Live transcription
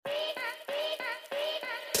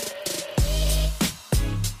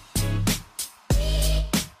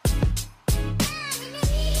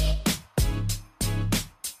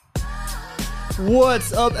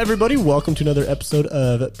What's up, everybody? Welcome to another episode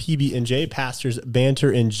of PB&J, Pastors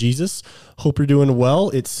Banter and Jesus. Hope you're doing well.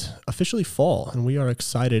 It's officially fall, and we are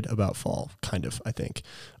excited about fall, kind of, I think.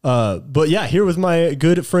 But yeah, here with my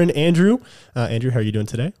good friend Andrew. Andrew, how are you doing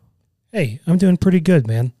today? Hey, I'm doing pretty good,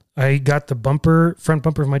 man. I got the front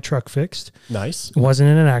bumper of my truck fixed. Nice. It wasn't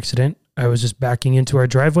in an accident. I was just backing into our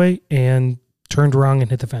driveway and turned wrong and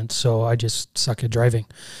hit the fence. So I just suck at driving.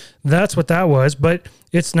 That's what that was. But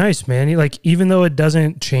it's nice, man. Like, even though it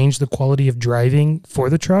doesn't change the quality of driving for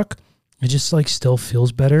the truck, it just like still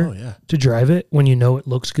feels better to drive it when you know it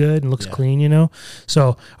looks good and looks clean, you know?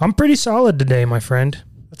 So I'm pretty solid today, my friend.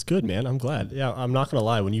 That's good, man. I'm glad. Yeah, I'm not going to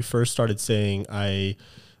lie. When you first started saying I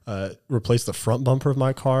replaced the front bumper of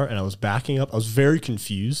my car and I was backing up, I was very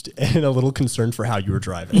confused and a little concerned for how you were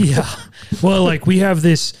driving. Yeah. Well, like we have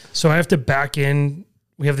this, so I have to back in.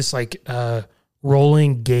 We have this like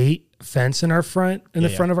rolling gate fence in our front, in the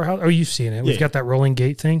front of our house. Oh, you've seen it. We've got that rolling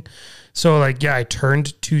gate thing. So like, I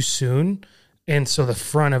turned too soon. And so the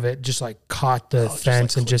front of it just like caught the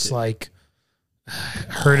fence and just like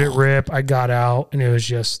heard it rip. I got out and it was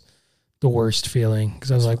just the worst feeling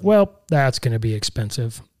because I was like, well, that's going to be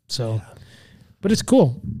expensive. So, but it's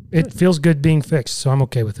cool. It feels good being fixed, so I'm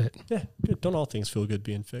okay with it. Yeah, good. Don't all things feel good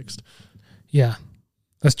being fixed? Yeah.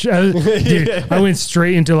 That's true. Dude, I went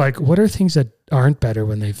straight into like, what are things that aren't better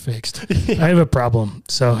when they've fixed? I have a problem,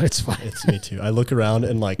 so it's fine. It's me too. I look around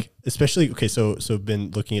and like, especially, so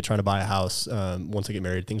been looking at trying to buy a house once I get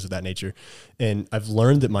married, things of that nature. And I've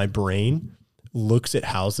learned that my brain looks at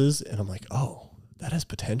houses and I'm like, oh, that has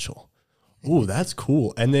potential. Oh, that's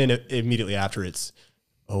cool. And then immediately after it's,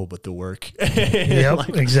 oh, but the work. Yep,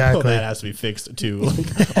 like, exactly. Oh, that has to be fixed too.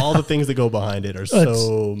 Like, all the things that go behind it are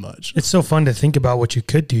so much. It's so fun to think about what you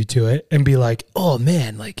could do to it and be like, oh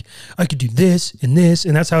man, like I could do this and this.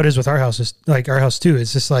 And that's how it is with our houses, like our house too.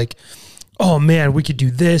 It's just like, oh man, we could do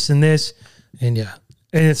this and this. And yeah.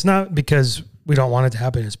 And it's not because we don't want it to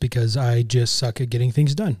happen. It's because I just suck at getting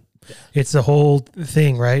things done. Yeah. It's the whole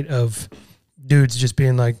thing, right? Of dudes just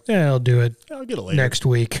being like, yeah, I'll do it. I'll get it later. Next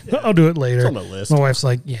week. Yeah. I'll do it later. It's on my list. My wife's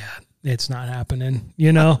like, yeah, it's not happening.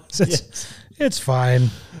 You know, it's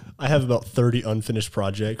fine. I have about 30 unfinished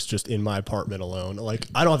projects just in my apartment alone. Like,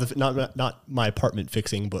 I don't have not my apartment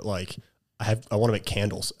fixing, but like I want to make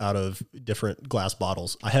candles out of different glass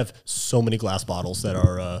bottles. I have so many glass bottles that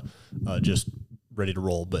are just ready to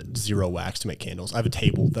roll, but zero wax to make candles. I have a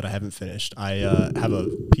table that I haven't finished. I have a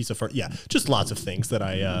piece of just lots of things that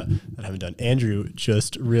I haven't done. Andrew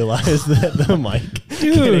just realized that the mic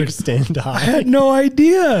can extend high. I had no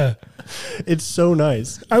idea. It's so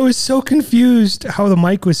nice. I was so confused how the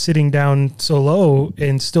mic was sitting down so low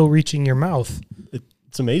and still reaching your mouth.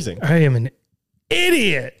 It's amazing. I am an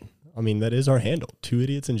idiot. I mean, that is our handle. 2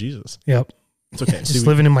 idiots and Jesus. Yep. It's okay. Just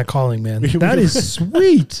living in my calling, man. That is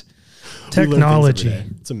sweet. Technology.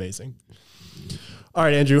 It's amazing. All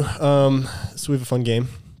right, Andrew. So we have a fun game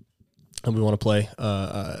and we want to play.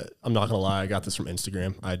 I'm not gonna lie, I got this from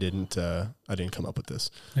Instagram. I didn't come up with this.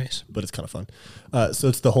 Nice. But it's kind of fun. So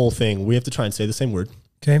it's the whole thing. We have to try and say the same word.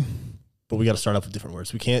 Okay. But we got to start off with different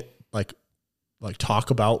words. We can't like talk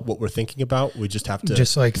about what we're thinking about. We just have to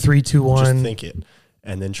just like 3, 2, 1. Just think it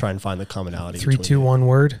and then try and find the commonality. 3, 2, 1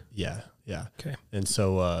 word. Yeah. Yeah. Okay. And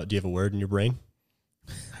so do you have a word in your brain?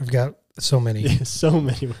 I've got so many. So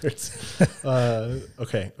many words.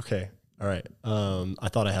 Okay. All right. I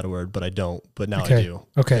thought I had a word, but I don't. But now I do.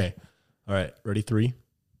 Okay. All right. Ready? 3,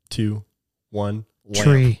 2, 1. Lamp.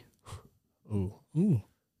 Tree. Ooh.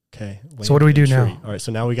 Okay. Lamp so what do we do now? All right.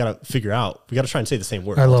 So now we got to figure out. We got to try and say the same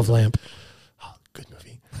word. I love lamp. Oh, good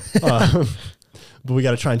movie. But we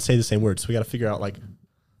got to try and say the same word. So we got to figure out like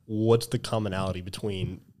what's the commonality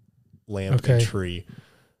between lamp and tree.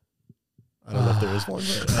 I don't know if there is one,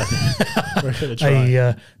 but we're gonna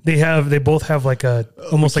try. They both have like a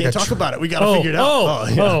almost like a talk about it. We gotta figure it out.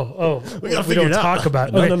 We gotta figure it out. Talk about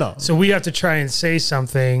it. Okay. No. So we have to try and say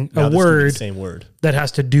something, now a word, same word that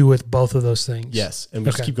has to do with both of those things. Yes, and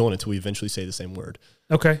we just keep going until we eventually say the same word.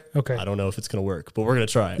 Okay. I don't know if it's gonna work, but we're gonna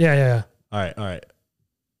try it. Yeah. All right.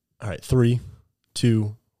 3,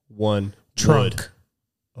 2, 1. Trunk. Wood.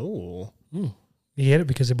 Oh. You get it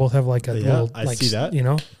because they both have like a little. I see that. You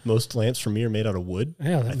know, most lamps for me are made out of wood.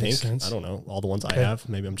 Yeah, that makes sense. I don't know all the ones I have.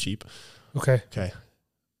 Maybe I'm cheap. Okay.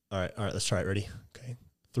 All right. Let's try it. Ready? Okay.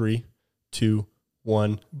 3, 2,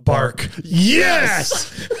 1. Bark.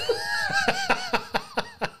 Yes.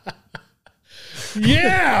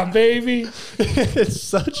 Yeah, baby. It's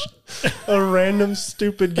such a random,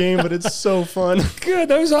 stupid game, but it's so fun. Good.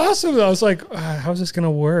 That was awesome. I was like, how's this going to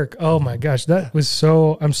work? Oh my gosh. That was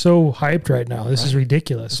I'm so hyped right now. This is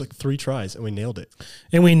ridiculous. It's like 3 tries and we nailed it.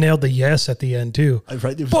 And we nailed the yes at the end too.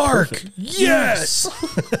 Right, it was Bark. perfect. Yes.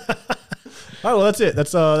 All right, well, that's it.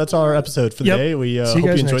 That's our episode for the day. We hope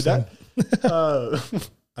you enjoyed that.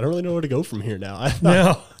 I don't really know where to go from here now.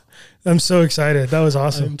 No, I'm so excited. That was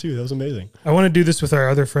awesome. I am too. That was amazing. I want to do this with our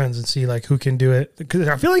other friends and see like who can do it. Because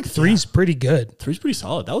I feel like 3's pretty good. 3's pretty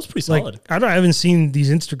solid. That was pretty solid. I haven't seen these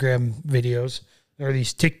Instagram videos or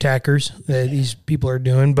these TikTokers that these people are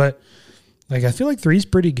doing, but like I feel like 3's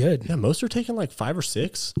pretty good. Yeah, most are taking like 5 or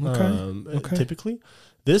 6. Okay. Typically,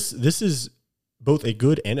 this is both a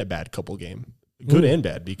good and a bad couple game. Good and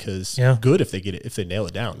bad, because good if they nail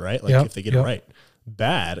it down, right? Like if they get it right.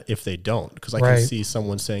 Bad if they don't, because I can see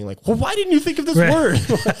someone saying like, well, why didn't you think of this word?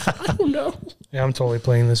 I don't know. Yeah, I'm totally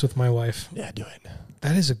playing this with my wife. Yeah, do it.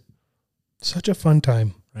 That is such a fun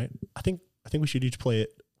time. Right. I think we should each play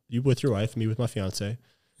it. You with your wife, me with my fiance.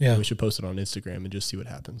 Yeah. We should post it on Instagram and just see what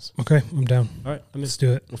happens. Okay, I'm down. All right, let's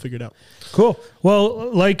do it. We'll figure it out. Cool.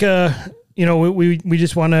 Well, like we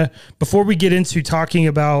just want to, before we get into talking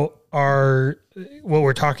about what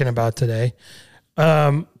we're talking about today,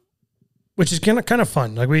 which is kind of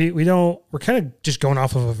fun. Like we're kind of just going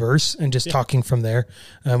off of a verse and just talking from there,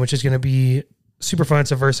 which is going to be super fun.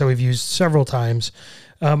 It's a verse that we've used several times.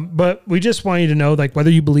 But we just want you to know, like, whether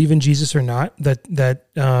you believe in Jesus or not, that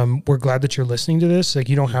we're glad that you're listening to this. Like,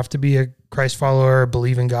 you don't have to be a Christ follower or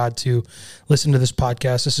believe in God to listen to this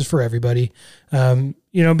podcast. This is for everybody.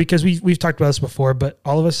 Because we've talked about this before, but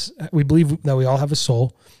all of us, we believe that we all have a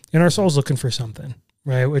soul, and our soul's looking for something,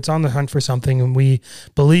 right? It's on the hunt for something. And we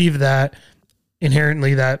believe that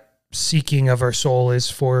inherently that seeking of our soul is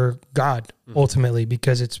for God ultimately,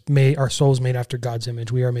 because our soul is made after God's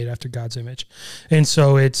image. We are made after God's image. And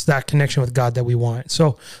so it's that connection with God that we want.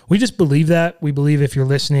 So we just believe that. We believe if you're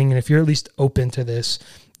listening and if you're at least open to this,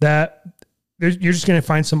 that you're just going to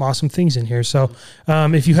find some awesome things in here. So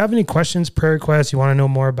if you have any questions, prayer requests, you want to know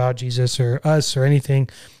more about Jesus or us or anything,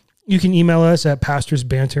 you can email us at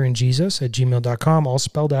pastorsbanterandjesus@gmail.com, all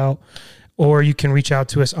spelled out. Or you can reach out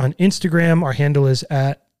to us on Instagram. Our handle is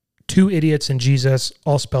at 2 Idiots and Jesus,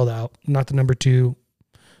 all spelled out, not the number 2,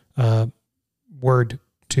 word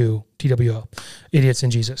 2, TWO, Idiots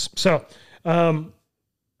and Jesus. So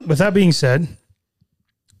with that being said,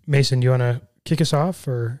 Mason, do you want to kick us off,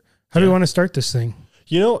 or how do you want to start this thing?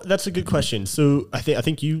 That's a good question. So I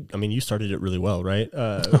think you started it really well, right?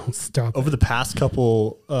 Stop. Over the past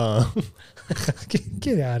couple,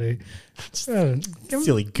 get out of here.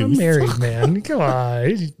 Silly goose. I'm married, man. Come on.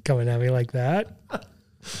 You're coming at me like that.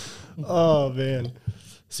 Oh man.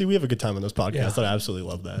 See, we have a good time on those podcasts. I absolutely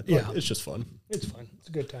love that. Yeah. It's just fun. It's fun. It's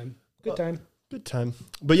a good time. Good time.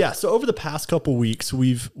 But yeah, so over the past couple weeks,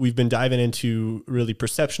 we've been diving into really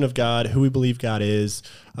perception of God, who we believe God is,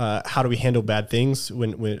 how do we handle bad things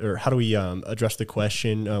or how do we address the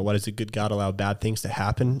question, why does a good God allow bad things to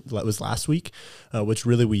happen? That was last week, which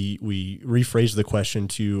really we rephrased the question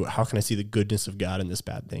to how can I see the goodness of God in this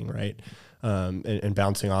bad thing, right? And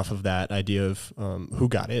bouncing off of that idea of who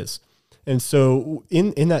God is. And so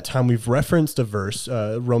in that time, we've referenced a verse,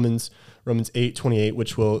 Romans 8:28,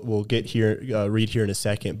 which we'll get here, read here in a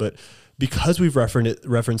second. But because we've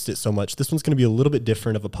referenced it so much, this one's going to be a little bit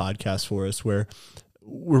different of a podcast for us, where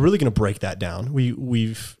we're really going to break that down.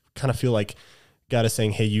 We've kind of feel like God is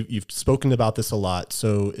saying, hey, you've spoken about this a lot,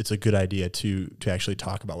 so it's a good idea to actually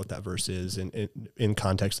talk about what that verse is and in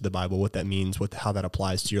context of the Bible, what that means, how that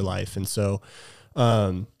applies to your life. And so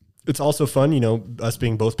it's also fun, us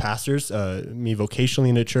being both pastors, me vocationally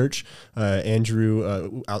in a church,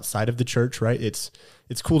 Andrew outside of the church, right? It's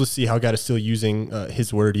cool to see how God is still using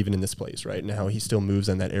his word even in this place, right? And how he still moves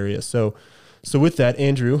in that area. So with that,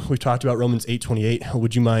 Andrew, we've talked about Romans 8:28.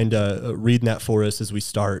 Would you mind reading that for us as we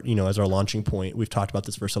start, as our launching point? We've talked about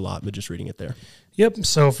this verse a lot, but just reading it there. Yep.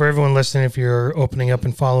 So for everyone listening, if you're opening up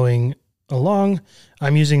and following along,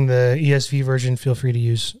 I'm using the ESV version. Feel free to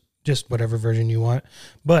use just whatever version you want.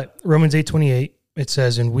 But Romans 8:28, it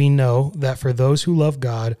says, and we know that for those who love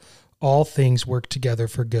God, all things work together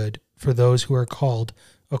for good, for those who are called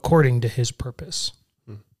according to his purpose.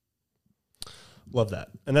 Love that.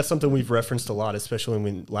 And that's something we've referenced a lot,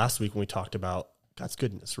 especially last week when we talked about God's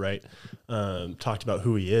goodness, right? Talked about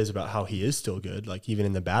who he is, about how he is still good, like even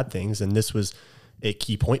in the bad things. And this was a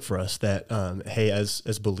key point for us that, hey, as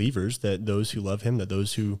believers, that those who love him, that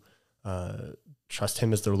those who trust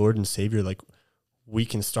him as their Lord and Savior, like we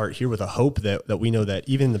can start here with a hope that we know that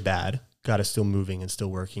even in the bad, God is still moving and still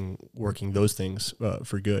working those things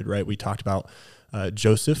for good, right? We talked about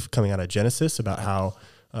Joseph coming out of Genesis about how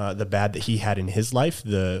the bad that he had in his life,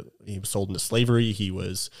 he was sold into slavery, he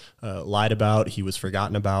was lied about, he was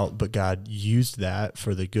forgotten about, but God used that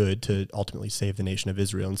for the good to ultimately save the nation of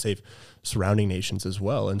Israel and save surrounding nations as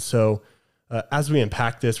well. And so as we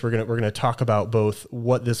unpack this, we're gonna talk about both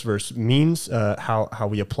what this verse means, how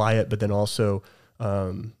we apply it, but then also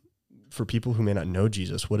for people who may not know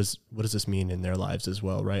Jesus, what does this mean in their lives as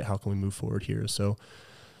well, right? How can we move forward here? So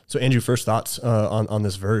Andrew, first thoughts on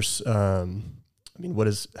this verse. I mean,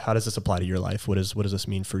 how does this apply to your life? What does this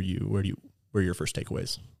mean for you? Where are your first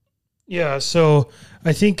takeaways? Yeah, so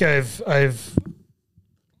I think I've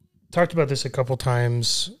talked about this a couple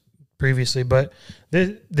times previously, but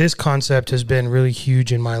this concept has been really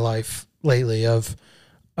huge in my life lately of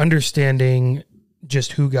understanding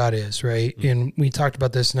just who God is, right? Mm-hmm. And we talked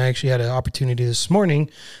about this, and I actually had an opportunity this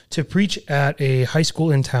morning to preach at a high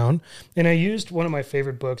school in town, and I used one of my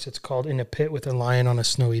favorite books. It's called In a Pit with a Lion on a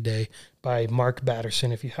Snowy Day by Mark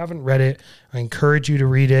Batterson. If you haven't read it, I encourage you to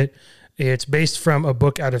read it. It's based from a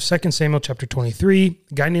book out of 2 Samuel chapter 23,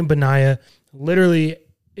 a guy named Benaiah. Literally,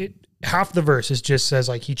 half the verse just says,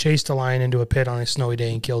 like, he chased a lion into a pit on a snowy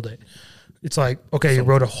day and killed it. It's like, okay, he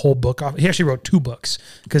wrote a whole book off. He actually wrote 2 books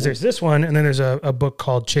because there's this one, and then there's a book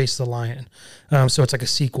called Chase the Lion. So it's like a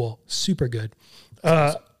sequel. Super good.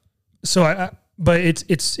 But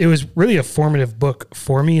it was really a formative book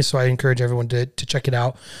for me, so I encourage everyone to check it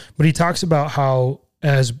out. But he talks about how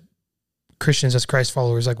as Christians, as Christ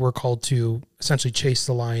followers, like, we're called to essentially chase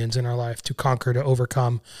the lions in our life, to conquer, to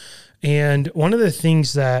overcome. And one of the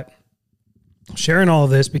things that, sharing all of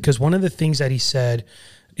this, because one of the things that he said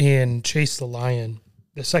in Chase the Lion,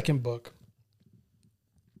 the second book,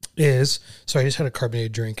 is, sorry, I just had a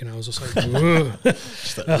carbonated drink and I was just like,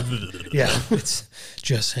 yeah, it's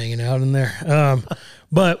just hanging out in there.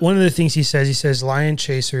 But one of the things he says, lion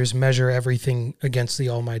chasers measure everything against the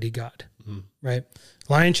Almighty God, right?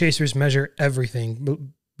 Lion chasers measure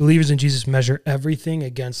everything. Believers in Jesus measure everything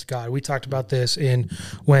against God. We talked about this in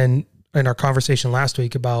our conversation last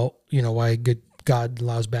week about, why God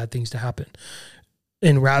allows bad things to happen.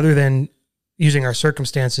 And rather than using our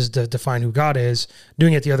circumstances to define who God is,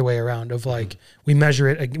 doing it the other way around of like, we measure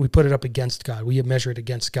it, we put it up against God. We measure it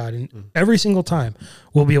against God. And every single time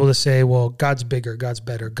we'll be able to say, well, God's bigger, God's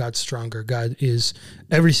better, God's stronger. God is,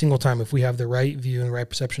 every single time, if we have the right view and the right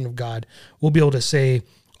perception of God, we'll be able to say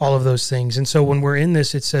all of those things. And so when we're in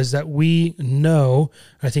this, it says that we know,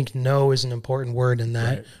 I think know is an important word in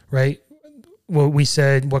that, right? What we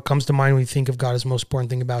said, what comes to mind when we think of God is the most important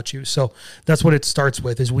thing about you. So that's what it starts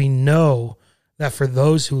with, is we know that for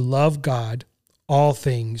those who love God, all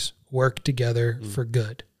things work together for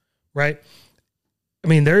good, right? I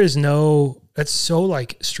mean, that's so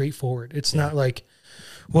like straightforward. It's not like,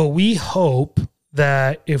 well, we hope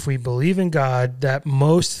that if we believe in God, that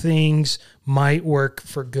most things might work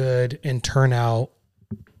for good and turn out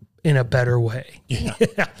in a better way. Yeah.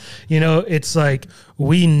 It's like,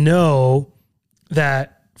 we know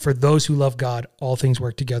that for those who love God, all things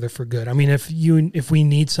work together for good. I mean, if we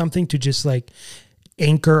need something to just like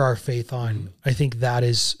anchor our faith on, I think that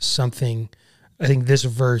is something. I think this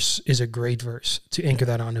verse is a great verse to anchor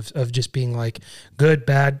that on, of just being like, good,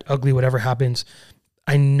 bad, ugly, whatever happens,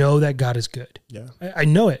 I know that God is good. Yeah, I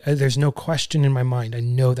know it. There's no question in my mind. I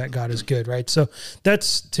know that God is good, right? So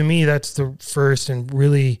to me, that's the first and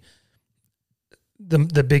really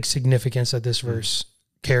the big significance that this verse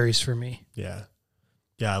carries for me. Yeah.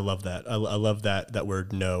 Yeah, I love that. I love that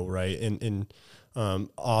word know, right? And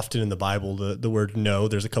often in the Bible, the word know,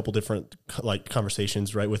 there's a couple different like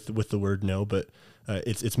conversations, right, with the word know, but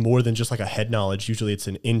it's more than just like a head knowledge. Usually it's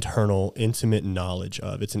an internal, intimate knowledge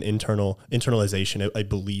of. It's an internalization, a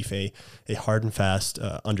belief, a hard and fast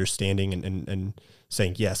understanding and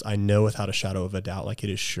saying, yes, I know without a shadow of a doubt, like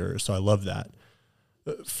it is sure. So I love that.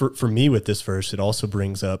 For me with this verse, it also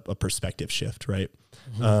brings up a perspective shift, right?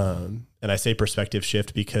 And I say perspective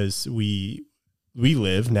shift because we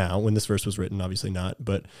live now, when this verse was written, obviously not,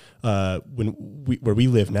 but where we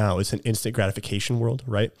live now is an instant gratification world,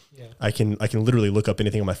 right? Yeah. I can literally look up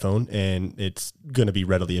anything on my phone and it's going to be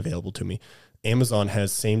readily available to me. Amazon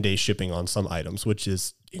has same day shipping on some items, which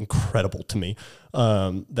is incredible to me,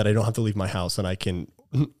 that I don't have to leave my house and I can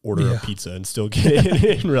order a pizza and still get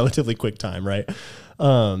it in relatively quick time, right?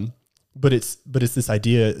 But it's this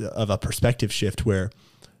idea of a perspective shift where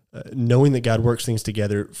knowing that God works things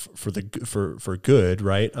together for good,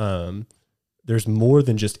 right? There's more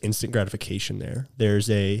than just instant gratification there. There's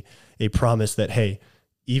a promise that, hey,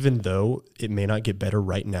 even though it may not get better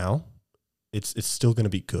right now, it's still going to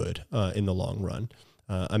be good in the long run.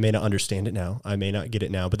 I may not understand it now, I may not get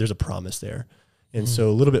it now, but there's a promise there. And so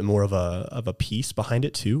a little bit more of a piece behind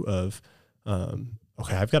it too of,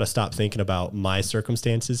 okay, I've got to stop thinking about my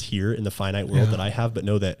circumstances here in the finite world that I have, but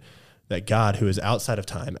know that God, who is outside of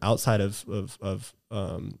time, outside of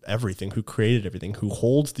everything, who created everything, who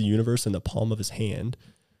holds the universe in the palm of his hand,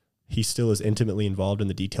 he still is intimately involved in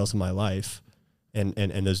the details of my life. And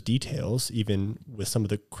those details, even with some of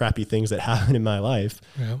the crappy things that happen in my life,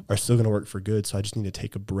 are still going to work for good. So I just need to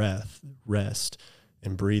take a breath, rest,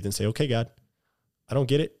 and breathe and say, okay, God, I don't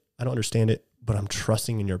get it. I don't understand it, but I'm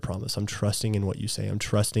trusting in your promise. I'm trusting in what you say. I'm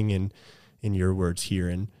trusting in your words here.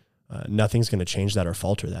 And nothing's going to change that or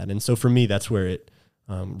falter that. And so for me, that's where it,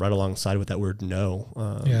 right alongside with that word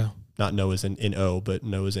no, not no as in N-O, but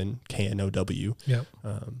no as in K-N-O-W.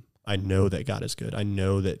 I know that God is good. I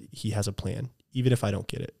know that he has a plan. Even if I don't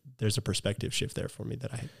get it, there's a perspective shift there for me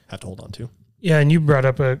that I have to hold on to. Yeah. And you brought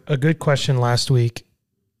up a good question last week,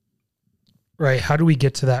 right? How do we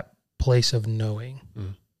get to that place of knowing?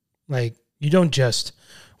 Like, you don't just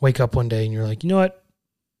wake up one day and you're like, you know what?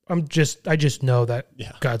 I just know that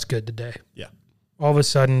God's good today. All of a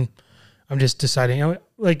sudden I'm just deciding, you know,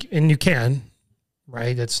 like, and you can,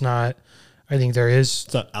 right? It's not, I think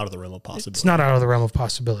it's not out of the realm of possibility. It's not out of the realm of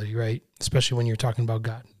possibility, right? Especially when you're talking about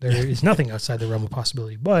God. There is nothing outside the realm of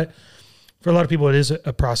possibility. But for a lot of people, it is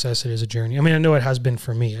a process. It is a journey. I mean, I know it has been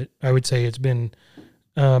for me. I would say it's been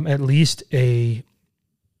at least a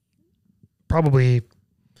probably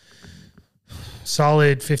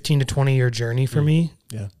solid 15 to 20 year journey for me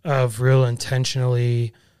of real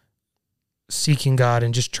intentionally seeking God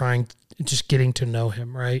and just getting to know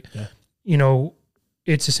him, right? You know,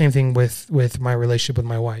 it's the same thing with my relationship with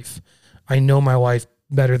my wife. I know my wife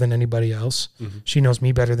better than anybody else. She knows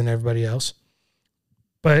me better than everybody else.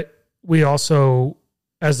 But we also,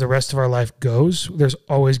 as the rest of our life goes, there's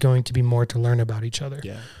always going to be more to learn about each other.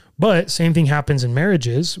 But same thing happens in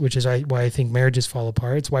marriages, which is why I think marriages fall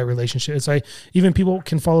apart. It's why relationships, it's like even people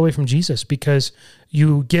can fall away from Jesus because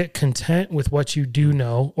you get content with what you do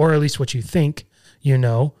know, or at least what you think you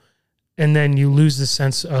know, and then you lose the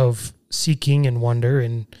sense of seeking and wonder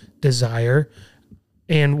and desire.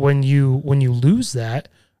 And when you lose that,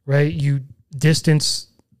 right, you distance,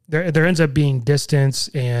 there ends up being distance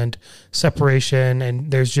and separation,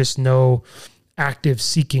 and there's just no active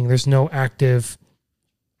seeking. There's no active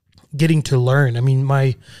getting to learn. I mean,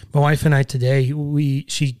 my wife and I today,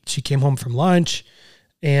 she came home from lunch,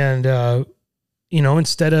 and you know,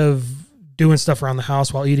 instead of doing stuff around the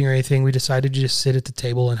house while eating or anything, we decided to just sit at the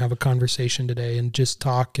table and have a conversation today and just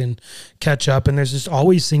talk and catch up. And there's just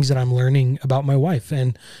always things that I'm learning about my wife,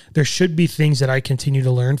 and there should be things that I continue to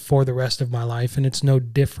learn for the rest of my life. And it's no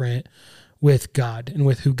different with God and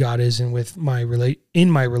with who God is and with my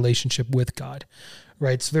relationship with God.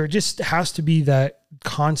 Right. So there just has to be that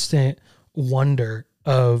constant wonder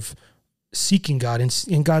of seeking God.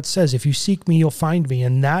 And God says, if you seek me, you'll find me.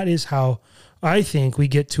 And that is how I think we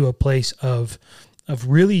get to a place of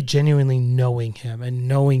really genuinely knowing him, and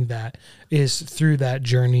knowing that is through that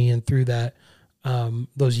journey and through that,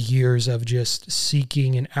 those years of just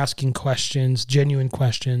seeking and asking questions, genuine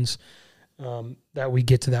questions, that we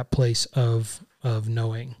get to that place of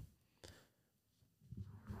knowing.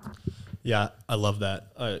 Yeah, I love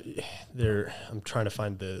that. I'm trying to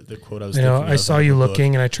find the quote I was. I saw you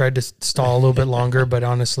looking, and I tried to stall a little bit longer, but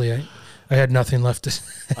honestly, I had nothing left to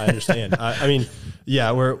say. I understand. I mean,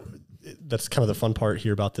 yeah, that's kind of the fun part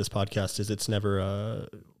here about this podcast is it's never.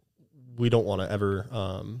 We don't want to ever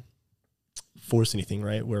force anything,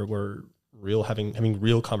 right? Where we're having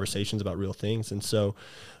real conversations about real things, and so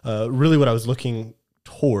really, what I was looking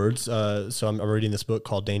towards. So I'm reading this book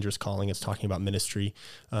called Dangerous Calling. It's talking about ministry,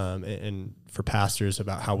 and for pastors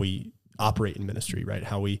about how we operate in ministry, right?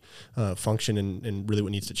 How we function and really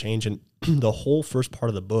what needs to change. And the whole first part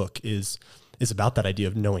of the book is about that idea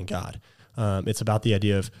of knowing God. It's about the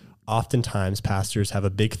idea of oftentimes pastors have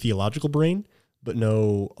a big theological brain, but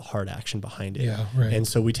no hard action behind it. Yeah, right. And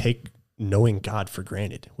so we take knowing God for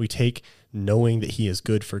granted. We take knowing that he is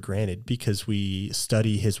good for granted because we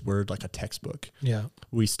study his word like a textbook. Yeah.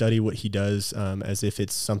 We study what he does as if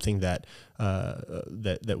it's something that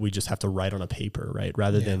we just have to write on a paper, right?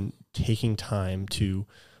 Rather than taking time to,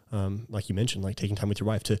 like you mentioned, like taking time with your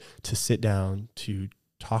wife to sit down, to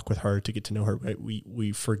talk with her, to get to know her, right?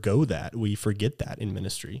 We forgo that. We forget that in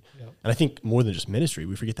ministry. Yep. And I think more than just ministry,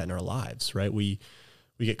 we forget that in our lives, right? We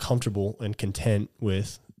get comfortable and content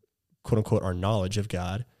with quote unquote our knowledge of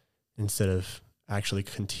God instead of actually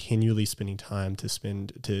continually spending time to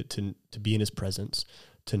be in his presence,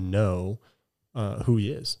 to know who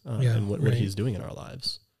he is and what he's doing in our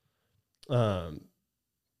lives.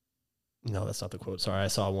 No, that's not the quote. Sorry, I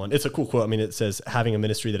saw one. It's a cool quote. I mean, it says, having a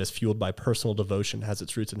ministry that is fueled by personal devotion has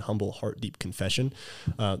its roots in humble, heart deep confession.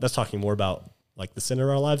 That's talking more about like the sin in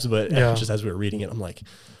our lives, but just as we were reading it, I'm like,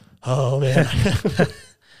 oh man.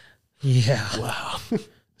 Yeah. Wow.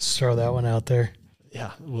 Let's throw that one out there.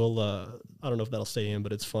 Yeah. We'll, I don't know if that'll stay in,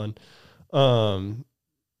 but it's fun.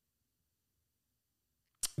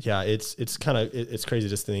 Yeah, it's kind of, it's crazy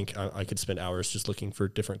to think I could spend hours just looking for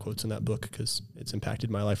different quotes in that book because it's impacted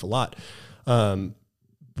my life a lot.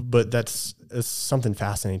 But it's something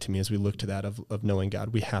fascinating to me as we look to that of knowing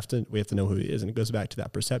God. We have to know who he is. And it goes back to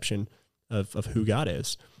that perception of who God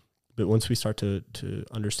is. But once we start to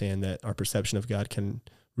understand that our perception of God can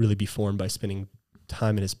really be formed by spending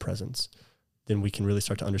time in his presence, then we can really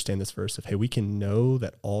start to understand this verse of, hey, we can know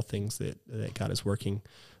that all things that God is working,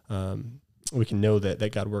 we can know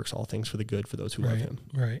that God works all things for the good for those who love him.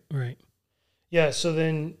 Right. Yeah. So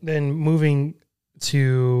then moving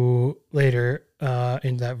to later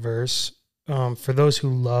in that verse, for those who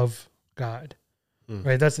love God,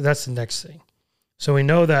 right? That's the next thing. So we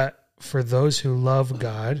know that for those who love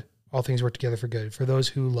God, all things work together for good. For those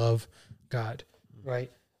who love God, right?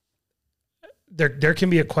 There can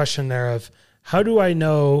be a question there of, how do I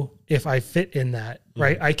know if I fit in that,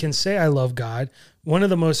 right? I can say I love God. One of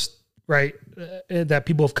the most, right, that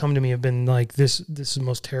people have come to me have been like, this is the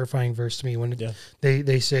most terrifying verse to me when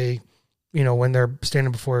they say, when they're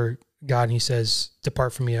standing before God and he says,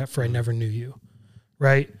 depart from me, for I never knew you,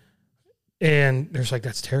 right? And there's like,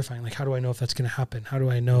 that's terrifying. Like, how do I know if that's going to happen? How do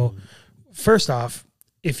I know? First off,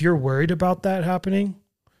 if you're worried about that happening,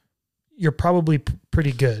 you're probably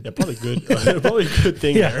pretty good. Yeah, probably good. Probably a good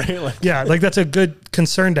thing there. Right? Like that's a good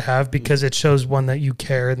concern to have because it shows one that you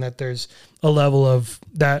care and that there's a level of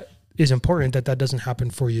that is important that doesn't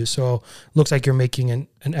happen for you. So looks like you're making an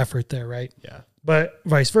effort there, right? Yeah. But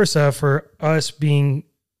vice versa for us being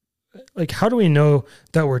like, how do we know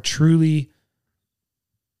that we're truly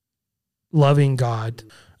loving God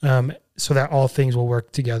so that all things will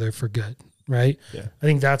work together for good, right? Yeah. I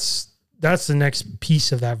think that's the next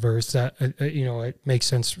piece of that verse that, it makes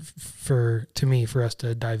sense for us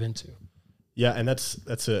to dive into. Yeah.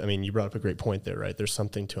 And you brought up a great point there, right? There's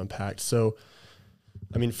something to unpack. So,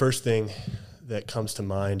 first thing that comes to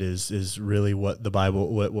mind is really what the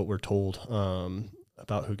Bible, what we're told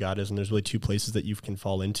about who God is. And there's really two places that you can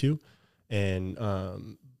fall into. And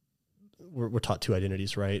we're taught two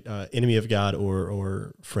identities, right? Enemy of God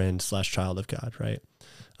or friend / child of God, right?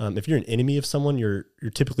 If you're an enemy of someone, you're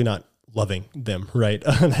typically not loving them, right?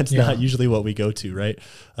 That's not usually what we go to, right?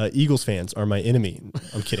 Eagles fans are my enemy.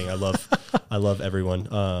 I'm kidding. I love everyone.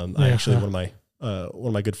 I actually, one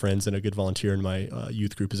of my good friends and a good volunteer in my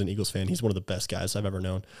youth group is an Eagles fan. He's one of the best guys I've ever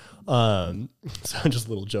known. So just a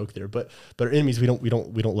little joke there, but our enemies, we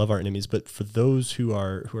don't love our enemies, but for those who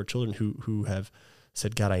are children who have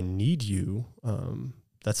said, God, I need you.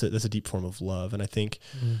 That's a deep form of love. And I think,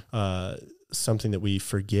 something that we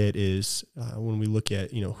forget is when we look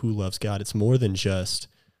at, who loves God, it's more than just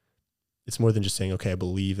saying, okay, I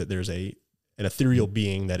believe that there's an ethereal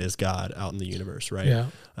being that is God out in the universe, right? Yeah.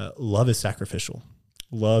 Love is sacrificial.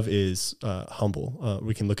 Love is humble.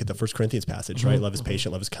 We can look at the 1 Corinthians passage, right? Love is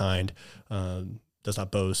patient, love is kind, does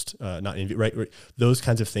not boast, not envy, right? Those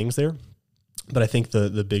kinds of things there. But I think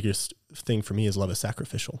the biggest thing for me is love is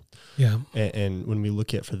sacrificial. Yeah. And when we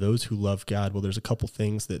look at for those who love God, well, there's a couple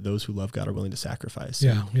things that those who love God are willing to sacrifice.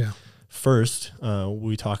 Yeah. Yeah. First,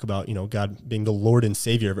 we talk about, God being the Lord and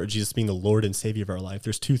Savior of Jesus being the Lord and Savior of our life.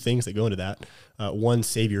 There's two things that go into that. One,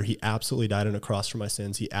 Savior, he absolutely died on a cross for my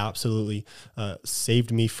sins. He absolutely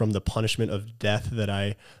saved me from the punishment of death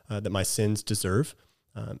that my sins deserve.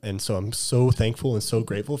 And so I'm so thankful and so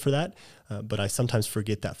grateful for that. But I sometimes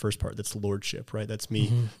forget that first part. That's lordship, right? That's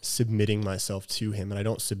me submitting myself to him. And I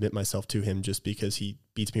don't submit myself to him just because he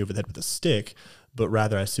beats me over the head with a stick, but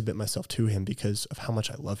rather I submit myself to him because of how much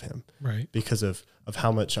I love him, right? Because of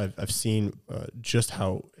how much I've seen just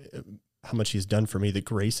how much he's done for me, the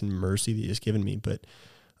grace and mercy that he has given me. But,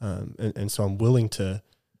 and so I'm willing to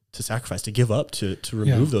sacrifice, to give up, to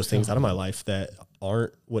remove those things out of my life that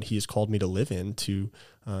aren't what he has called me to live in, to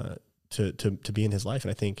be in his life.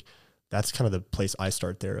 And I think that's kind of the place I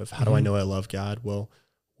start there of how do I know I love God? Well,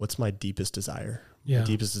 what's my deepest desire? Yeah. My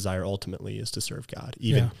deepest desire ultimately is to serve God,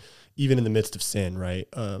 even in the midst of sin, right?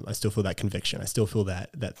 I still feel that conviction. I still feel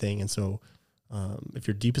that thing. And so, if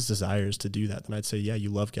your deepest desire is to do that, then I'd say, you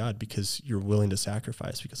love God because you're willing to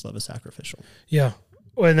sacrifice, because love is sacrificial. Yeah.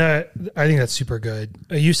 Well, and I think that's super good.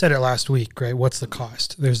 You said it last week, right? What's the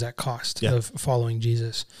cost? There's that cost of following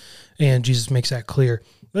Jesus, and Jesus makes that clear.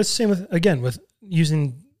 Let's say with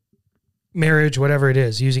using marriage, whatever it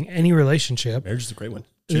is, using any relationship. Marriage is a great one.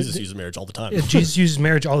 Jesus uses marriage all the time. Jesus uses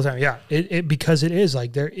marriage all the time. Yeah. Because it is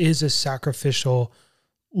like, there is a sacrificial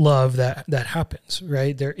love that happens,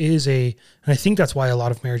 right? There is and I think that's why a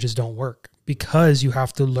lot of marriages don't work, because you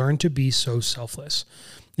have to learn to be so selfless.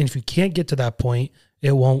 And if you can't get to that point,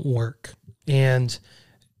 it won't work. And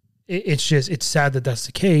it's sad that that's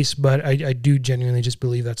the case, but I do genuinely just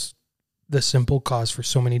believe that's the simple cause for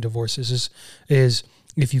so many divorces is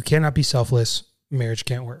if you cannot be selfless, marriage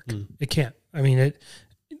can't work. It can't. I mean,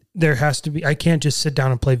 there has to be, I can't just sit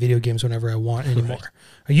down and play video games whenever I want anymore. Right.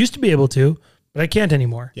 I used to be able to, but I can't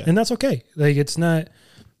anymore. Yeah. And that's okay. Like, it's not,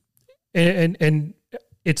 and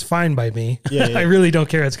it's fine by me. Yeah. I really don't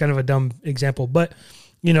care. It's kind of a dumb example, but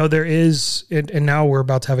there is, and now we're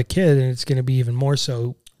about to have a kid, and it's going to be even more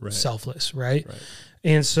so selfless. Right.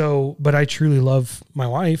 And so, but I truly love my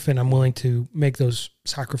wife, and I'm willing to make those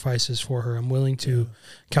sacrifices for her. I'm willing to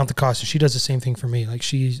count the cost. And she does the same thing for me. Like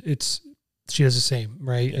she does the same,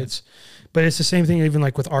 right? Yeah. But it's the same thing even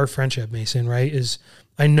like with our friendship, Mason, right? Is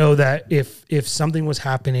I know that if something was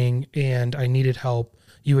happening and I needed help,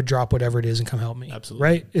 you would drop whatever it is and come help me. Absolutely.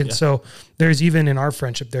 Right. And so there's, even in our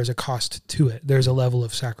friendship, there's a cost to it. There's a level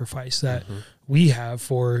of sacrifice that we have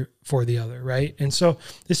for the other. Right. And so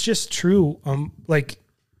it's just true.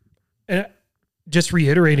 Just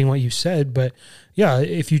reiterating what you said, but yeah,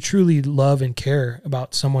 if you truly love and care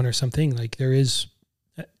about someone or something, like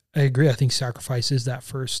I agree. I think sacrifice is that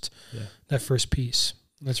first piece.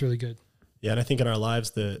 That's really good. Yeah. And I think in our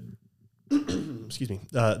lives, excuse me,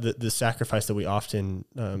 the sacrifice that we often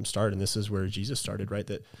start, and this is where Jesus started, right?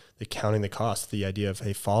 That the counting the cost, the idea of,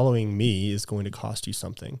 hey, following me is going to cost you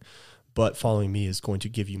something, but following me is going to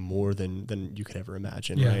give you more than you could ever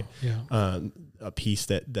imagine, right? Yeah. A peace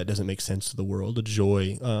that doesn't make sense to the world, a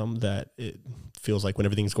joy that it feels like when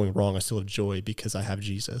everything's going wrong, I still have joy because I have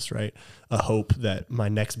Jesus, right? A hope that my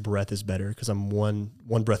next breath is better because I'm one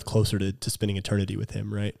breath closer to spending eternity with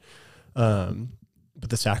him, right? But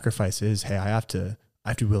the sacrifice is, hey, I have to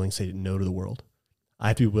be willing to say no to the world. I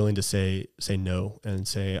have to be willing to say no and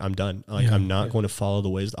say, I'm done. Like, I'm not going to follow the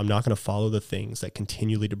ways. I'm not going to follow the things that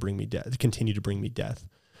continue to bring me death.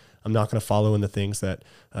 I'm not going to follow in the things that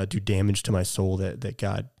do damage to my soul that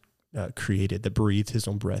God created, that breathed his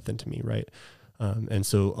own breath into me. Right. And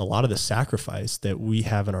so a lot of the sacrifice that we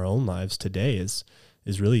have in our own lives today is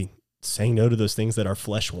really saying no to those things that our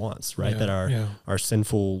flesh wants, right? That our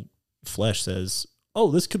sinful flesh says, oh,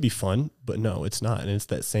 this could be fun, but no, it's not. And it's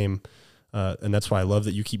that same, and that's why I love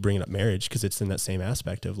that you keep bringing up marriage, because it's in that same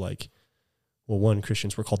aspect of like, well, one,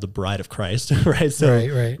 Christians, we're called the bride of Christ, right?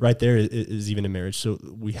 So right there is even in marriage. So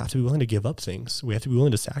we have to be willing to give up things. We have to be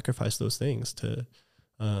willing to sacrifice those things to,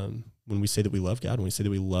 when we say that we love God, when we say that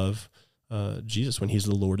we love Jesus, when he's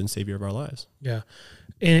the Lord and Savior of our lives. Yeah.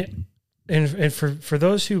 And for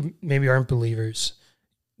those who maybe aren't believers,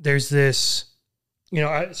 there's this,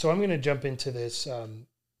 so I'm going to jump into this.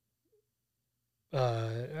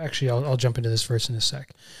 Actually, I'll jump into this verse in a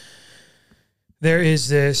sec. There is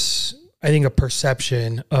this, I think, a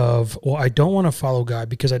perception of, well, I don't want to follow God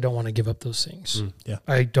because I don't want to give up those things.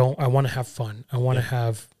 I want to have fun. I want to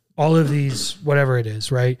have all of these, whatever it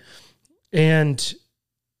is, right?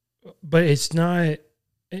 But it's not,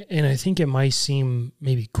 and I think it might seem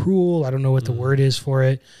maybe cruel. I don't know what the word is for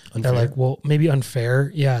it. Unfair. That like, well, maybe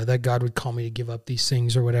unfair. Yeah, that God would call me to give up these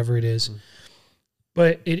things or whatever it is.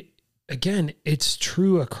 But it's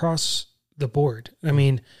true across the board. I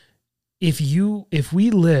mean, if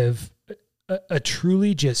we live a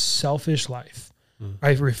truly just selfish life,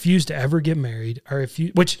 I refuse to ever get married.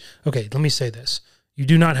 Let me say this. You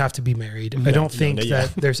do not have to be married. I don't think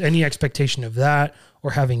that there's any expectation of that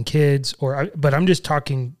or having kids but I'm just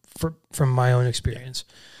talking from my own experience,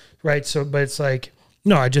 right? So, but it's like,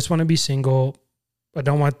 no, I just want to be single. I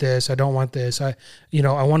don't want this. I don't want this. I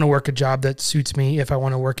want to work a job that suits me if I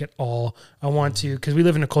want to work at all. I want to, because we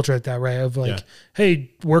live in a culture like that, right? Of like, hey,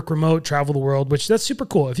 work remote, travel the world, which that's super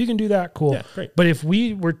cool. If you can do that, cool. Yeah, great. But if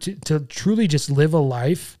we were to truly just live a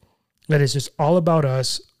life that is just all about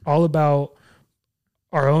us, all about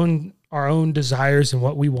our own desires and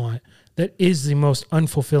what we want, that is the most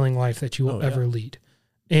unfulfilling life that you will ever lead.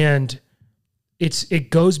 And it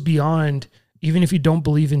goes beyond, even if you don't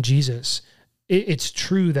believe in Jesus, it's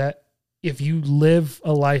true that if you live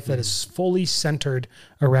a life that is fully centered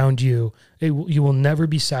around you, you will never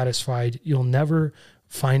be satisfied. You'll never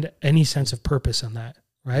find any sense of purpose in that,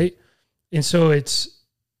 right? And so it's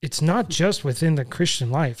not just within the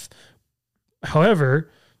Christian life.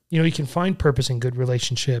 However, you can find purpose in good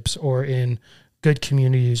relationships or in good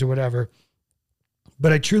communities or whatever.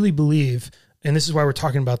 But I truly believe and this is why we're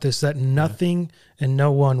talking about this, that nothing and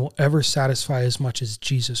no one will ever satisfy as much as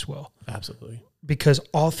Jesus will. Absolutely. Because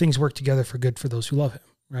all things work together for good for those who love him,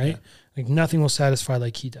 right? Like nothing will satisfy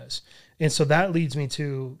like he does. And so that leads me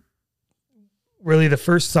to really the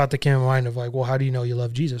first thought that came to mind of like, well, how do you know you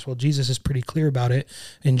love Jesus? Well, Jesus is pretty clear about it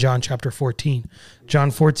in John chapter 14. John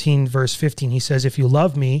 14, verse 15, he says, if you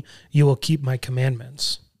love me, you will keep my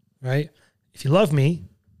commandments, right? If you love me,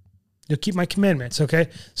 you'll keep my commandments, okay?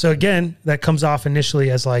 So again, that comes off initially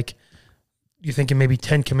as like, you're thinking maybe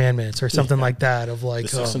 10 commandments or something like that of like,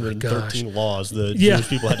 the 613 laws the Jewish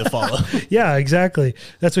people had to follow. Yeah, exactly.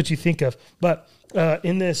 That's what you think of. But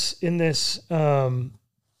in this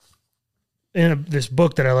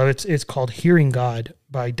book that I love, it's called Hearing God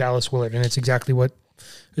by Dallas Willard. And it's exactly what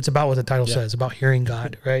it's about, what the title says, about hearing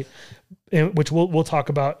God, right? And which we'll talk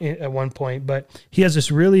about at one point, but he has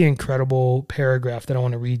this really incredible paragraph that I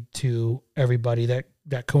want to read to everybody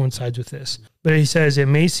that coincides with this. But he says, it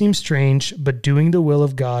may seem strange, but doing the will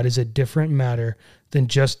of God is a different matter than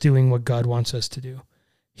just doing what God wants us to do.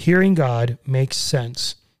 Hearing God makes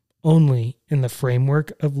sense only in the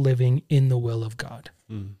framework of living in the will of God.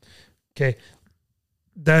 Okay.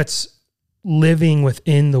 That's living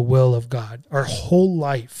within the will of God. Our whole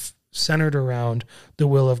life centered around the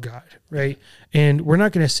will of God, right? And we're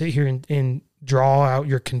not going to sit here and draw out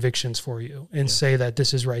your convictions for you and say that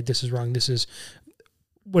this is right, this is wrong, this is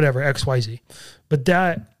whatever, X, Y, Z. But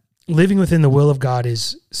that living within the will of God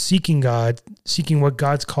is seeking God, seeking what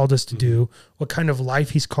God's called us to do, what kind of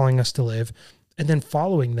life he's calling us to live, and then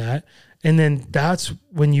following that. And then that's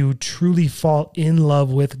when you truly fall in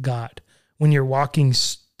love with God, when you're walking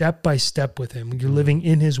step by step with him, you're living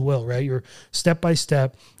in his will, right? You're step by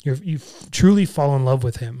step, you truly fall in love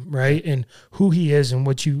with him, right? And who he is, and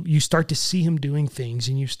what you start to see him doing things,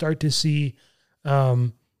 and you start to see,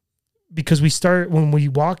 because when we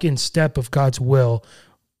walk in step of God's will,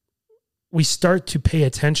 we start to pay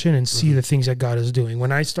attention and see the things that God is doing.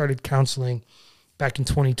 When I started counseling back in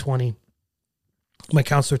 2020, my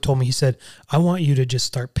counselor told me, he said, I want you to just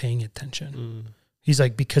start paying attention. He's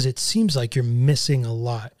like, because it seems like you're missing a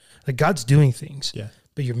lot. Like God's doing things,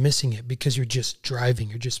 but you're missing it because you're just driving.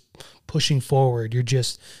 You're just pushing forward. You're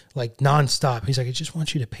just like nonstop. He's like, I just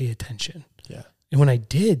want you to pay attention. Yeah. And when I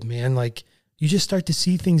did, man, like you just start to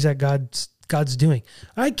see things that God's doing.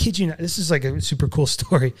 I kid you not. This is like a super cool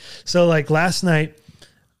story. So like last night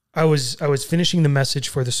I was finishing the message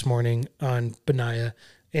for this morning on Benaiah.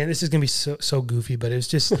 And this is going to be so goofy, but it's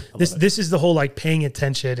just, this is the whole like paying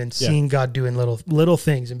attention and seeing God doing little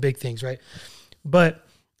things and big things, right? But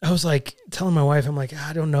I was like telling my wife, I'm like,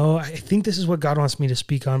 I don't know. I think this is what God wants me to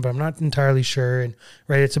speak on, but I'm not entirely sure. And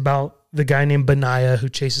right, it's about the guy named Benaiah who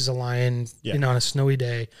chases a lion on a snowy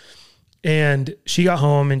day. And she got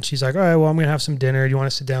home and she's like, all right, well, I'm going to have some dinner. Do you want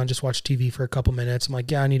to sit down and just watch TV for a couple minutes? I'm like,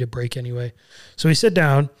 yeah, I need a break anyway. So we sit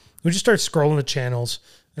down, we just start scrolling the channels.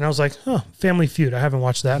 And I was like, Family Feud. I haven't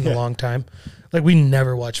watched that in a long time. Like we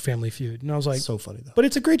never watched Family Feud. And I was like, so funny though. But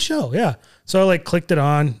it's a great show. Yeah. So I like clicked it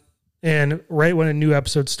on, and right when a new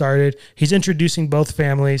episode started, he's introducing both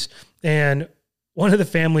families, and one of the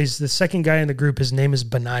families, the second guy in the group, his name is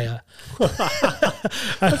Benaiah.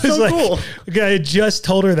 I was like, cool. I just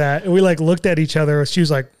told her that, and we like looked at each other. She was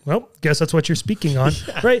like, well, guess that's what you're speaking on.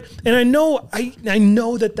 Right. And I know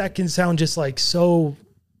that can sound just like so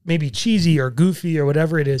maybe cheesy or goofy or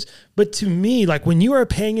whatever it is. But to me, like when you are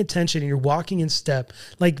paying attention and you're walking in step,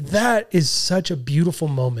 like that is such a beautiful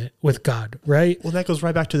moment with God, right? Well, that goes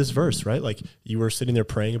right back to this verse, right? Like you were sitting there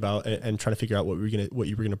praying about and trying to figure out what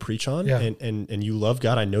you were gonna preach on, and you love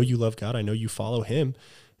God. I know you love God. I know you follow him. And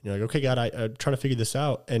you're like, okay, God, I'm trying to figure this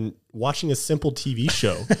out. And watching a simple TV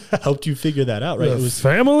show helped you figure that out, right? It was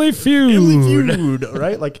Family Feud,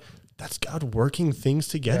 right? Like, that's God working things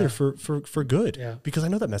together for good. Yeah. Because I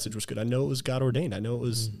know that message was good. I know it was God ordained. I know it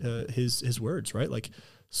was his words, right? Like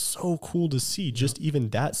so cool to see just even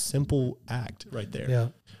that simple act right there. Yeah.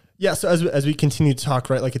 Yeah. So as we continue to talk,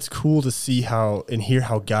 right, like it's cool to see how and hear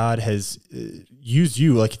how God has used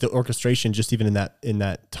you, like the orchestration, just even in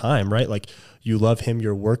that time, right? Like you love him,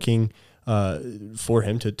 you're working for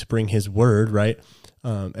him to bring his word, right?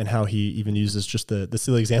 And how he even uses just the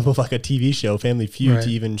silly example of like a TV show, Family Feud, to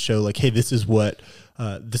even show like, hey, this is what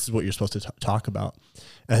you're supposed to talk about.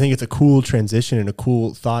 And I think it's a cool transition and a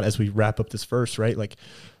cool thought as we wrap up this verse, right? Like,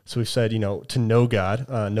 so we've said, to know God,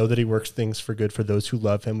 know that he works things for good for those who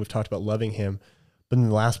love him. We've talked about loving him. But then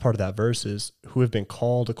the last part of that verse is who have been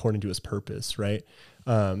called according to his purpose, right?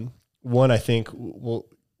 One, I think,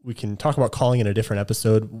 we can talk about calling in a different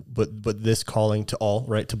episode, but this calling to all,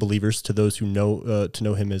 right, to believers, to those who know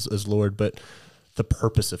him as Lord, but the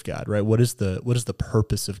purpose of God, right? What is the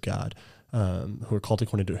purpose of God? who are called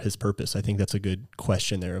according to his purpose. I think that's a good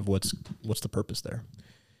question there of what's the purpose there.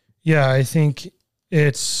 Yeah, I think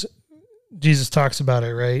it's, Jesus talks about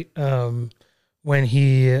it, right? When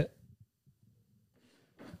he,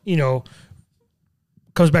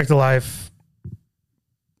 comes back to life,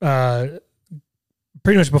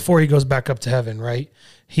 pretty much before he goes back up to heaven, right?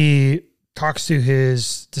 He talks to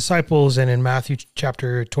his disciples, and in Matthew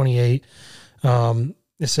chapter 28,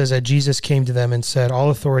 it says that Jesus came to them and said, "All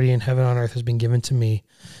authority in heaven and on earth has been given to me.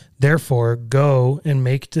 Therefore, go and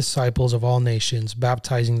make disciples of all nations,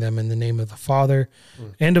 baptizing them in the name of the Father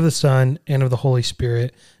and of the Son and of the Holy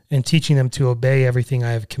Spirit, and teaching them to obey everything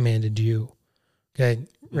I have commanded you." Okay.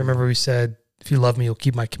 Remember we said, if you love me, you'll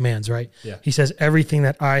keep my commands, right? Yeah. He says, everything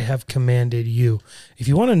that I have commanded you. If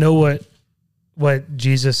you want to know what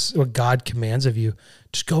God commands of you,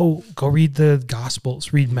 just go read the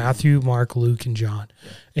Gospels, read Matthew, Mark, Luke, and John,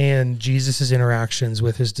 and Jesus' interactions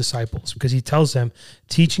with his disciples, because he tells them,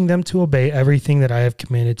 teaching them to obey everything that I have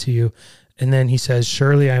commanded to you. And then he says,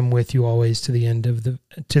 surely I'm with you always to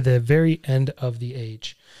the very end of the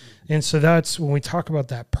age. And so that's when we talk about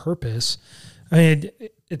that purpose. I mean,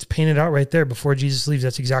 it's painted out right there before Jesus leaves.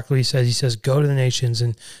 That's exactly what he says. He says, go to the nations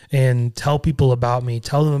and tell people about me,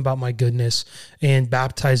 tell them about my goodness, and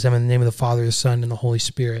baptize them in the name of the Father, the Son, and the Holy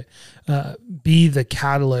Spirit. Be the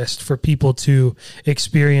catalyst for people to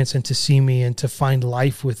experience and to see me and to find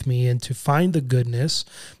life with me and to find the goodness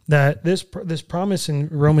that this promise in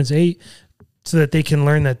Romans 8, so that they can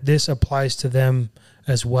learn that this applies to them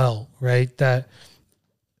as well, right? That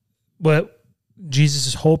what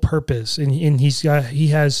Jesus' whole purpose, and he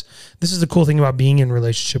has, this is the cool thing about being in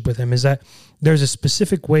relationship with him, is that there's a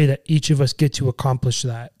specific way that each of us get to accomplish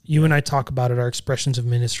that. You and I talk about it, our expressions of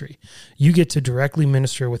ministry. You get to directly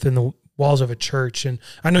minister within the walls of a church, and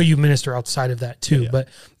I know you minister outside of that too, but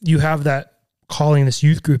you have that calling, this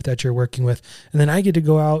youth group that you're working with, and then I get to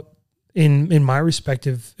go out in my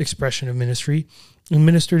respective expression of ministry and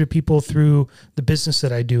minister to people through the business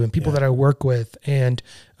that I do and people that I work with, and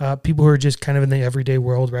people who are just kind of in the everyday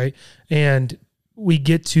world, right? And we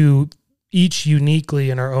get to each uniquely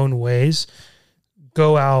in our own ways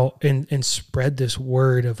go out and spread this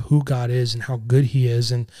word of who God is and how good he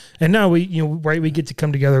is. And now we get to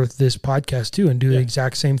come together with this podcast too and do the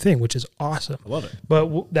exact same thing, which is awesome. I love it.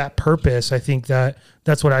 But that purpose, I think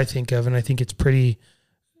that's what I think of. And I think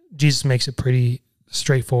Jesus makes it pretty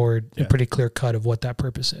straightforward and pretty clear cut of what that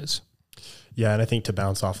purpose is. Yeah. And I think to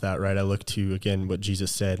bounce off that, right, I look to, again, what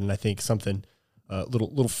Jesus said, and I think something, little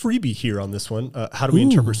freebie here on this one. How do we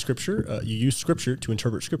interpret scripture? You use scripture to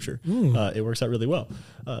interpret scripture. It works out really well.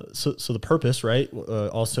 So the purpose, right?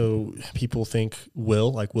 Also people think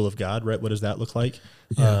will of God, right? What does that look like?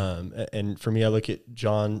 Yeah. And for me, I look at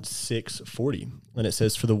John 6:40, and it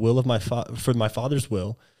says, for the will of for my Father's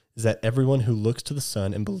will is that everyone who looks to the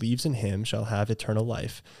Son and believes in him shall have eternal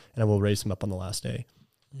life, and I will raise him up on the last day.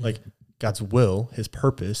 Like God's will, his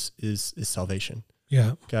purpose is salvation.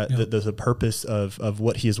 Yeah. God, the purpose of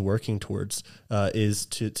what he is working towards is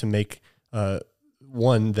to make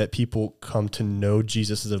one, that people come to know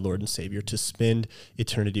Jesus as their Lord and Savior, to spend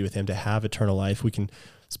eternity with him, to have eternal life. We can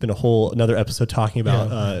spend another episode talking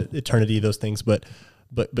about eternity, those things, but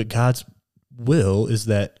God's will is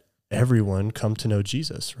that everyone come to know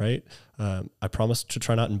Jesus, right? I promise to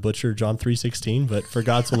try not and butcher John 3:16, but for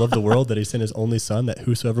God so loved the world that he sent his only Son, that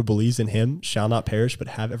whosoever believes in him shall not perish but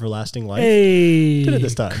have everlasting life. Hey, did it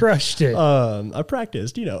this time. Crushed it. I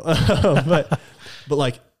practiced, but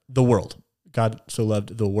like the world, God so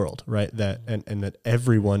loved the world, right? That and that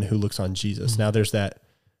everyone who looks on Jesus. Now there's that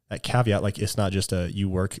caveat, like it's not just you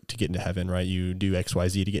work to get into heaven, right? You do X, Y,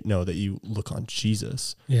 Z to get, that you look on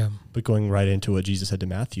Jesus. Yeah. But going right into what Jesus said to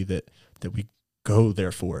Matthew, that we go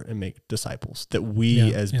therefore and make disciples, that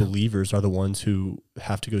we as believers are the ones who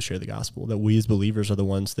have to go share the gospel, that we as believers are the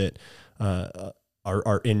ones that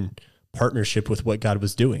are in partnership with what God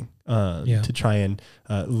was doing to try and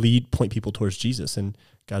point people towards Jesus. And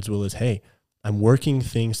God's will is, hey, I'm working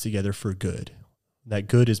things together for good. That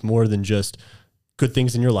good is more than just good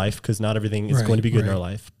things in your life, because not everything is going to be good in our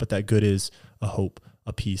life, but that good is a hope,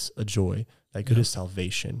 a peace, a joy. That good is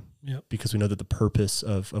salvation, because we know that the purpose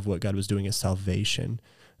of what God was doing is salvation,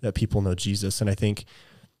 that people know Jesus. And I think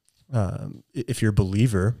if you're a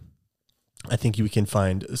believer, I think you can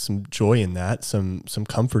find some joy in that, some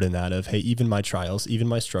comfort in that of, hey, even my trials, even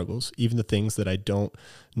my struggles, even the things that I don't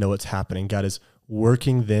know what's happening, God is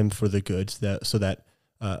working them for the good, so that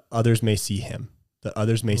others may see him, that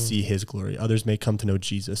others may see his glory. Others may come to know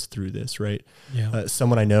Jesus through this, right? Yeah.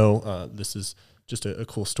 Someone I know, this is just a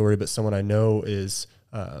cool story, but someone I know is,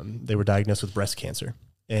 they were diagnosed with breast cancer.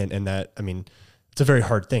 And that, it's a very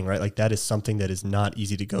hard thing, right? Like that is something that is not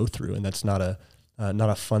easy to go through, and that's not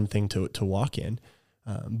a fun thing to walk in.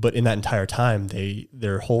 But in that entire time,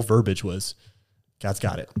 their whole verbiage was, God's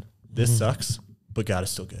got it. This sucks, but God is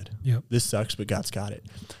still good. Yep. This sucks, but God's got it.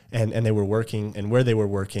 And they were working, and where they were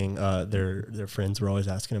working, their friends were always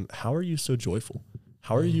asking them, how are you so joyful?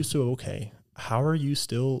 How are you so okay? How are you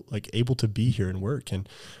still like able to be here and work? And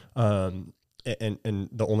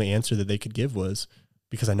the only answer that they could give was,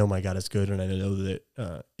 because I know my God is good, and I know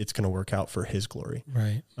that it's going to work out for His glory.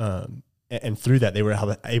 Right. And through that, they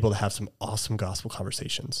were able to have some awesome gospel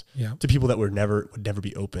conversations to people that would never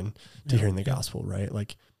be open to hearing the gospel, right?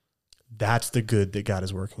 Like that's the good that God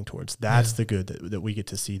is working towards. That's the good that we get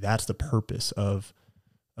to see. That's the purpose of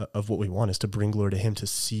what we want, is to bring glory to Him, to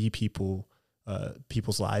see people's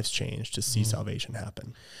lives change, to see salvation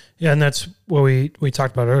happen. Yeah. And that's what we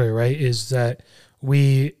talked about earlier, right? Is that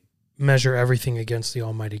we measure everything against the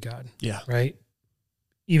Almighty God. Yeah. Right.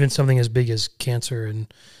 Even something as big as cancer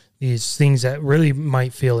and these things that really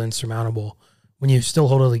might feel insurmountable, when you still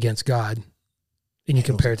hold it against God and you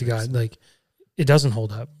compare it to God, like it doesn't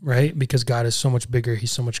hold up, right? Because God is so much bigger.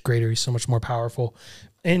 He's so much greater. He's so much more powerful.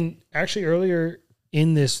 And actually earlier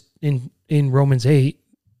in this, in Romans 8,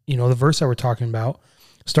 the verse that we're talking about,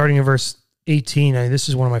 starting in verse 18, this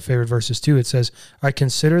is one of my favorite verses too. It says, I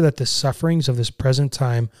consider that the sufferings of this present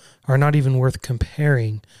time are not even worth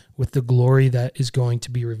comparing with the glory that is going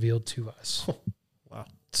to be revealed to us. Wow.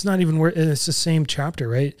 It's not even worth, it's the same chapter,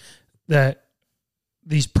 right? That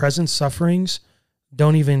these present sufferings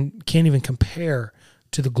can't even compare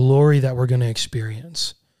to the glory that we're going to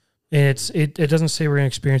experience. And it doesn't say we're going to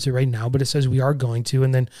experience it right now, but it says we are going to.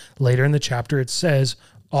 And then later in the chapter, it says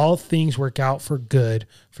all things work out for good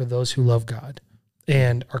for those who love God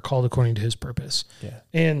and are called according to His purpose. Yeah.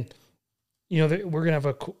 And, we're going to have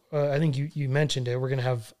I think you mentioned it, we're going to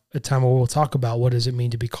have a time where we'll talk about what does it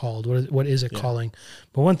mean to be called? What is a calling?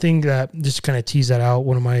 But one thing that just kind of tease that out,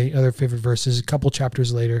 one of my other favorite verses, a couple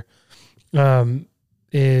chapters later,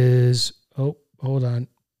 is, hold on.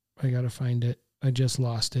 I got to find it. I just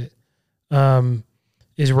lost it.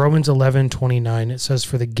 Is Romans 11:29. It says,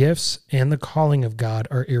 for the gifts and the calling of God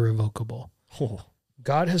are irrevocable. Oh.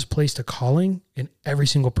 God has placed a calling in every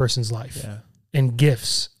single person's life and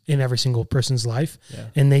gifts in every single person's life,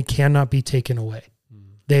 and they cannot be taken away.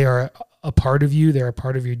 They are a part of you. They're a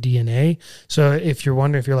part of your DNA. So if you're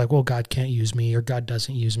wondering, if you're like, well, God can't use me or God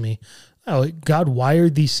doesn't use me. No, God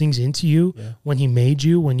wired these things into you when He made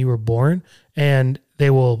you, when you were born, and they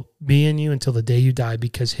will be in you until the day you die,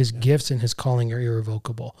 because His gifts and His calling are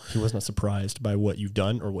irrevocable. He was not surprised by what you've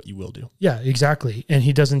done or what you will do. Yeah, exactly. And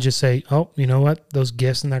He doesn't just say, oh, you know what? Those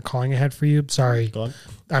gifts and that calling I had for you, sorry,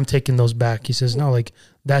 I'm taking those back. He says, no, like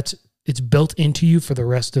it's built into you for the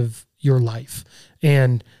rest of your life.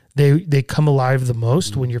 And they come alive the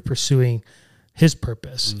most when you're pursuing His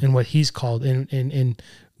purpose and what He's called in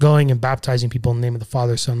going and baptizing people in the name of the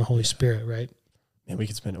Father, Son, and the Holy Spirit, right? And we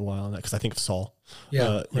could spend a while on that, because I think of Saul,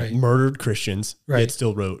 right. murdered Christians, yet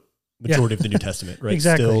still wrote majority of the New Testament, right?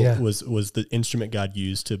 Exactly, Still was the instrument God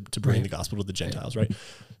used to bring the gospel to the Gentiles, right?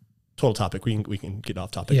 Total topic. We can get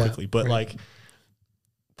off topic quickly, but like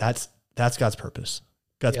that's God's purpose.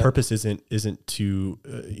 God's purpose isn't to,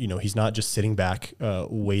 He's not just sitting back,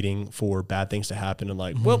 waiting for bad things to happen and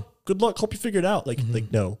like, well, good luck, hope you figure it out. Like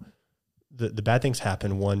no. The bad things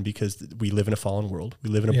happen, one, because we live in a fallen world. We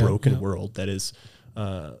live in a broken world that is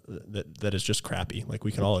that is just crappy. Like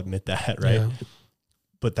we can all admit that, right? Yeah.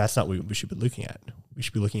 But that's not what we should be looking at. We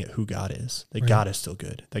should be looking at who God is. That God is still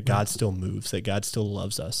good. That God still moves. That God still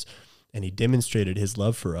loves us, and He demonstrated His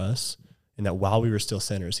love for us. And that while we were still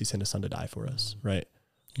sinners, He sent His Son to die for us, right?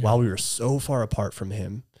 Yeah. While we were so far apart from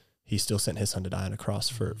Him, He still sent His Son to die on a cross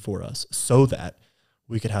for us, so that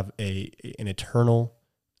we could have an eternal,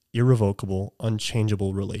 irrevocable,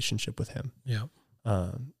 unchangeable relationship with Him. Yeah.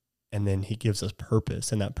 And then He gives us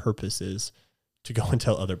purpose, and that purpose is to go and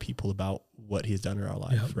tell other people about what He has done in our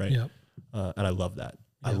life, right? Yep. And I love that.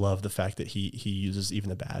 Yep. I love the fact that He uses even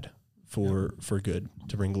the bad for good,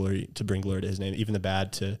 to bring glory to His name, even the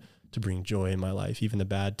bad to bring joy in my life, even the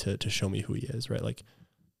bad to show me who He is, right? Like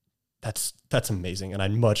that's amazing. And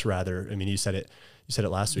I'd much rather, you said it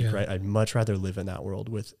last week, right? I'd much rather live in that world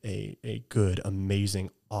with a good, amazing,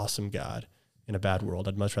 awesome God in a bad world.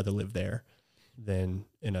 I'd much rather live there than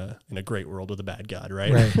in a great world with a bad God,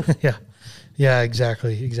 right? Right. Yeah,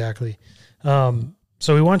 exactly.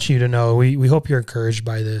 So we want you to know, we hope you're encouraged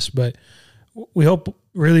by this, but we hope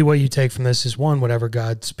really what you take from this is, one, whatever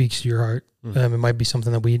God speaks to your heart. It might be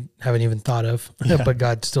something that we haven't even thought of, but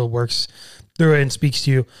God still works through it and speaks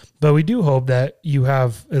to you. But we do hope that you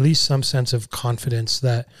have at least some sense of confidence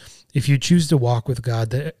that if you choose to walk with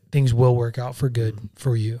God, that things will work out for good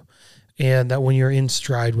for you. And that when you're in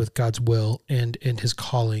stride with God's will and his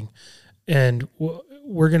calling, and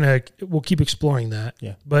we'll keep exploring that.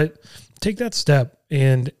 Yeah. But take that step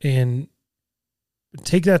and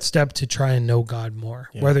take that step to try and know God more,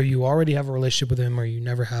 whether you already have a relationship with him or you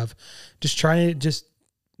never have. Just try it. Just,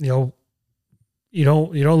 you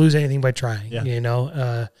don't lose anything by trying,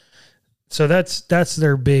 so that's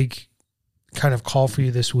their big kind of call for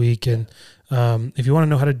you this week. And if you want to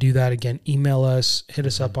know how to do that, again, email us, hit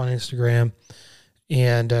us up on Instagram,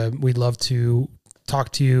 and we'd love to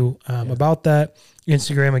talk to you about that.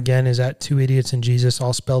 Instagram, again, is at 2 Idiots and Jesus,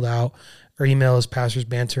 all spelled out. Our email is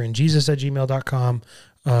pastorsbanterandjesus@gmail.com.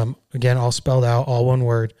 Again, all spelled out, all one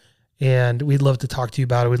word. And we'd love to talk to you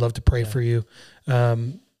about it. We'd love to pray for you.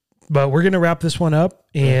 But we're going to wrap this one up.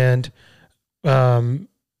 And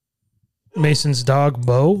Mason's dog,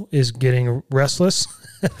 Bo, is getting restless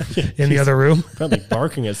in the other room. Probably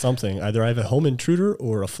barking at something. Either I have a home intruder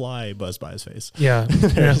or a fly buzzed by his face. Yeah.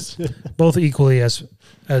 Both equally as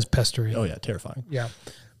pestering. Oh, yeah. Terrifying. Yeah.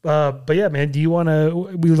 But yeah, man, do you want to,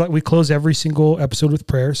 we close every single episode with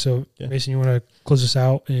prayer. So Mason, you want to close us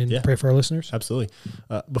out and pray for our listeners? Absolutely.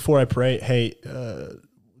 Before I pray, hey,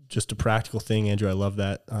 just a practical thing, Andrew, I love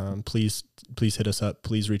that. Please hit us up.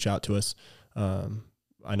 Please reach out to us.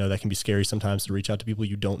 I know that can be scary sometimes to reach out to people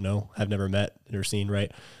you don't know, have never met or seen,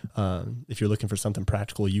 right? If you're looking for something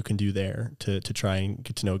practical you can do there to try and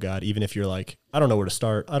get to know God, even if you're like, I don't know where to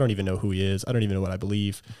start. I don't even know who he is. I don't even know what I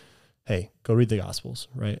believe. Hey, go read the Gospels,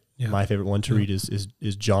 right? Yeah. My favorite one to read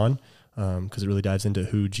is John, because it really dives into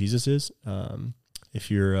who Jesus is. If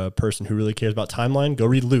you're a person who really cares about timeline, go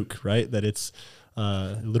read Luke, right? That it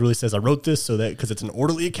literally says, I wrote this so that, because it's an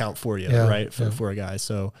orderly account for you, right? For a guy.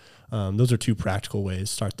 So those are two practical ways.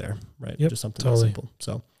 Start there, right? Yep, just something simple.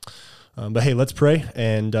 So, but hey, let's pray.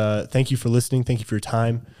 And thank you for listening. Thank you for your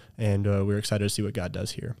time. And we're excited to see what God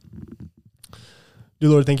does here. Dear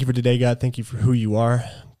Lord, thank you for today, God. Thank you for who you are.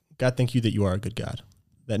 God, thank you that you are a good God,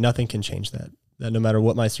 that nothing can change that no matter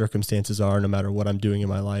what my circumstances are, no matter what I'm doing in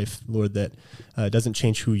my life, Lord, that it doesn't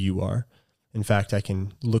change who you are. In fact, I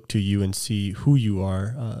can look to you and see who you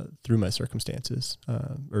are through my circumstances,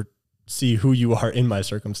 or see who you are in my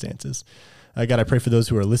circumstances. God, I pray for those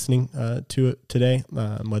who are listening to it today,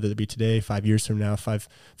 whether it be today, 5 years from now, five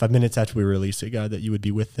minutes after we release it, God, that you would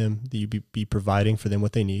be with them, that you be providing for them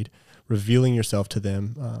what they need, revealing yourself to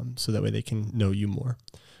them so that way they can know you more.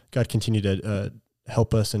 God, continue to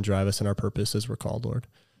help us and drive us in our purpose as we're called, Lord.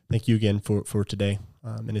 Thank you again for today.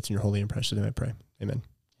 And it's in your holy and precious name I pray. Amen.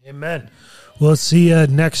 Amen. We'll see you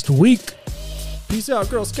next week. Peace out,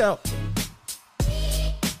 Girl Scout.